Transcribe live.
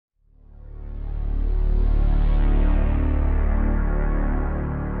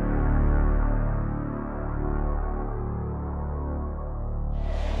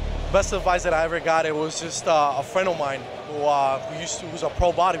Best advice that I ever got, it was just a friend of mine who's a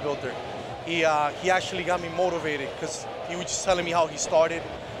pro bodybuilder. He actually got me motivated because he was just telling me how he started.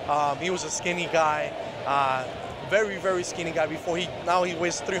 He was a skinny guy, very, very skinny guy before now he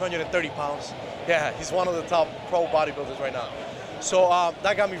weighs 330 pounds. Yeah, he's one of the top pro bodybuilders right now. So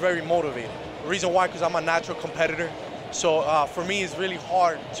that got me very motivated. The reason why, because I'm a natural competitor. So for me, it's really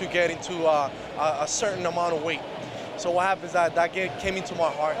hard to get into a certain amount of weight. So what happens that came into my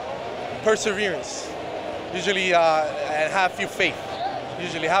heart. Perseverance. Usually, and have faith.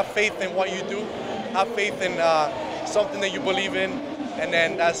 Usually have faith in what you do. Have faith in something that you believe in. And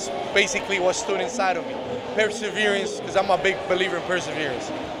then that's basically what stood inside of me. Perseverance, because I'm a big believer in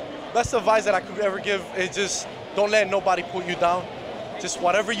perseverance. Best advice that I could ever give is just don't let nobody put you down. Just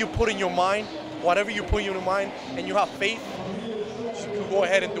whatever you put in your mind, and you have faith, just go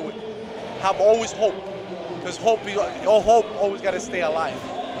ahead and do it. Have always hope, because hope always got to stay alive.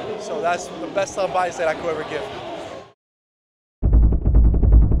 So that's the best advice that I could ever give.